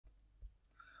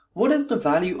What is the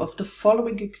value of the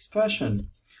following expression?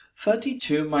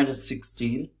 32 minus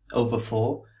 16 over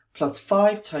 4 plus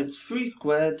 5 times 3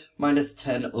 squared minus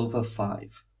 10 over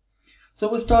 5. So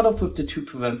we'll start off with the two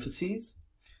parentheses.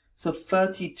 So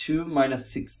 32 minus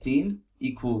 16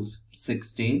 equals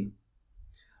 16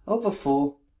 over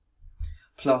 4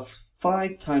 plus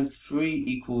 5 times 3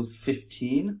 equals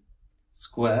 15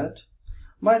 squared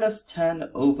minus 10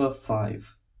 over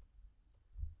 5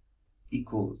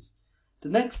 equals. The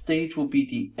next stage will be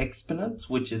the exponent,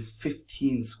 which is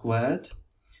 15 squared.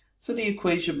 So the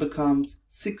equation becomes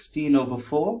 16 over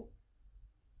 4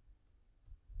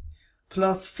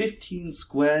 plus 15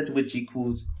 squared, which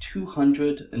equals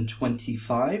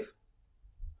 225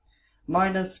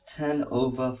 minus 10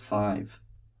 over 5.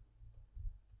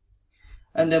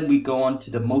 And then we go on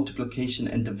to the multiplication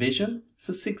and division.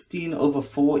 So 16 over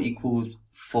 4 equals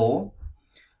 4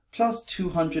 plus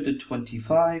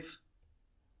 225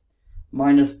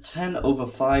 minus 10 over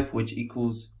 5, which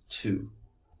equals 2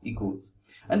 equals.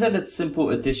 And then it's simple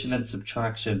addition and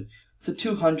subtraction. So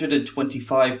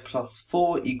 225 plus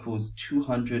 4 equals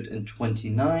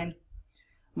 229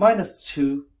 minus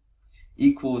 2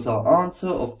 equals our answer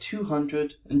of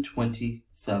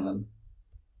 227.